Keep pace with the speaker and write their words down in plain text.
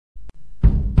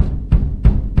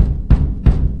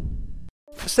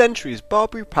centuries,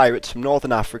 Barbary pirates from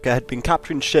northern Africa had been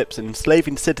capturing ships and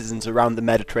enslaving citizens around the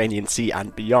Mediterranean Sea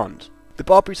and beyond. The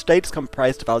Barbary states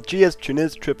comprised of Algiers,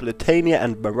 Tunis, Tripolitania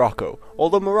and Morocco.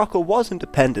 Although Morocco was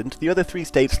independent, the other three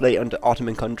states lay under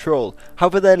Ottoman control.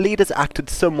 However, their leaders acted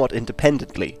somewhat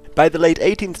independently. By the late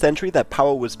 18th century, their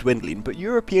power was dwindling, but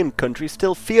European countries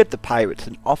still feared the pirates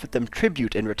and offered them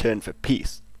tribute in return for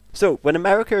peace. So, when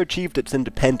America achieved its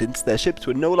independence, their ships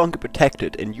were no longer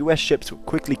protected and US ships were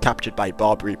quickly captured by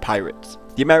Barbary pirates.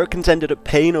 The Americans ended up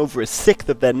paying over a sixth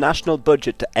of their national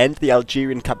budget to end the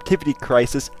Algerian captivity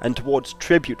crisis and towards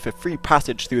tribute for free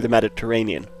passage through the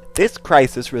Mediterranean. This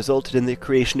crisis resulted in the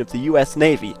creation of the US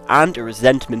Navy and a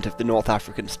resentment of the North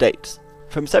African states.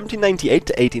 From 1798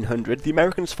 to 1800, the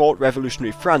Americans fought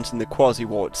revolutionary France in the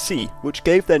Quasi-War at Sea, which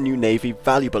gave their new navy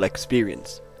valuable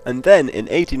experience. And then, in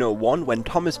 1801, when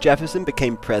Thomas Jefferson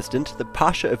became president, the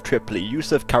Pasha of Tripoli,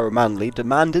 Yusuf Karamanli,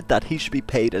 demanded that he should be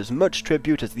paid as much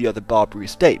tribute as the other Barbary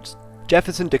states.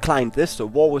 Jefferson declined this, so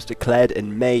war was declared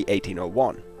in May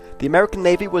 1801. The American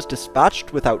Navy was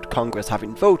dispatched without Congress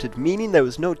having voted, meaning there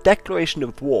was no declaration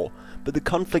of war, but the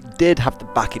conflict did have the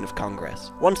backing of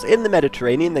Congress. Once in the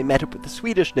Mediterranean, they met up with the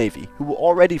Swedish Navy, who were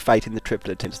already fighting the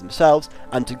Tripolitans themselves,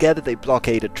 and together they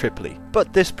blockaded Tripoli.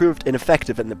 But this proved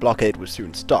ineffective and the blockade was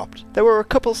soon stopped. There were a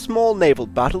couple small naval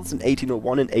battles in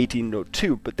 1801 and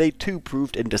 1802, but they too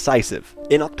proved indecisive.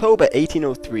 In October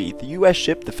 1803, the US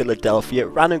ship the Philadelphia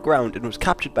ran aground and was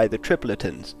captured by the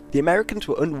Tripolitans. The Americans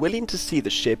were unwilling to see the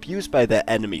ship used by their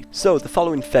enemy, so the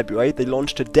following February they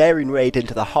launched a daring raid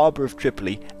into the harbour of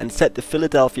Tripoli and set the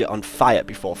Philadelphia on fire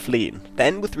before fleeing.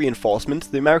 Then, with reinforcements,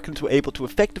 the Americans were able to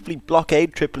effectively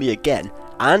blockade Tripoli again,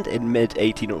 and in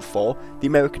mid-1804, the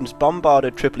Americans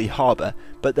bombarded Tripoli harbour,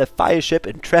 but their fireship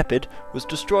Intrepid was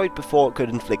destroyed before it could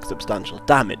inflict substantial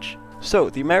damage.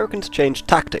 So, the Americans changed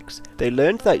tactics. They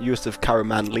learned that Yusuf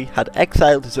Karamanli had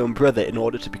exiled his own brother in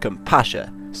order to become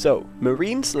Pasha. So,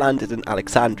 Marines landed in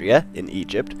Alexandria, in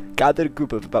Egypt, gathered a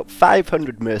group of about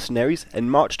 500 mercenaries and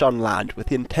marched on land with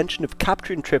the intention of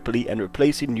capturing Tripoli and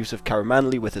replacing Yusuf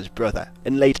Karamanli with his brother.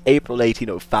 In late April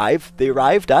 1805, they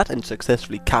arrived at and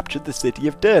successfully captured the city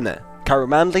of Derna.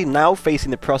 Karamanli, now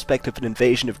facing the prospect of an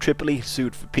invasion of Tripoli,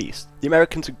 sued for peace. The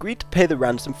Americans agreed to pay the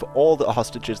ransom for all the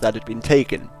hostages that had been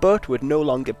taken, but would no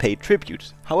longer pay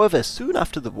tribute. However, soon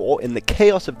after the war, in the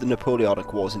chaos of the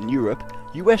Napoleonic Wars in Europe,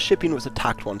 US shipping was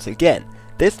attacked once again,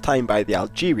 this time by the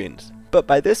Algerians. But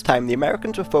by this time, the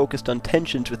Americans were focused on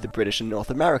tensions with the British in North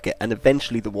America and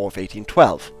eventually the War of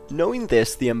 1812. Knowing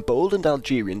this, the emboldened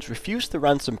Algerians refused the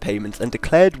ransom payments and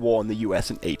declared war on the US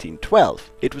in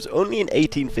 1812. It was only in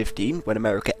 1815, when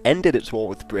America ended its war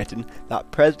with Britain,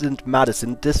 that President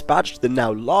Madison dispatched the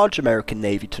now large American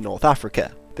Navy to North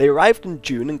Africa. They arrived in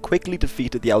June and quickly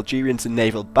defeated the Algerians in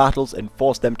naval battles and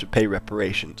forced them to pay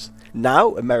reparations.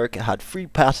 Now, America had free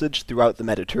passage throughout the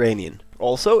Mediterranean.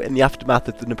 Also, in the aftermath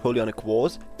of the Napoleonic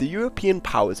Wars, the European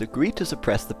powers agreed to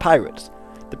suppress the pirates.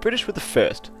 The British were the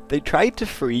first. They tried to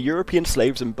free European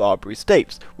slaves in Barbary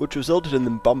states, which resulted in the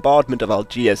bombardment of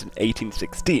Algiers in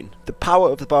 1816. The power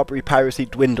of the Barbary piracy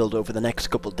dwindled over the next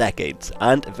couple decades,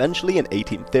 and eventually in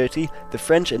 1830, the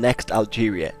French annexed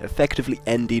Algeria, effectively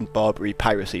ending Barbary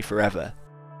piracy forever.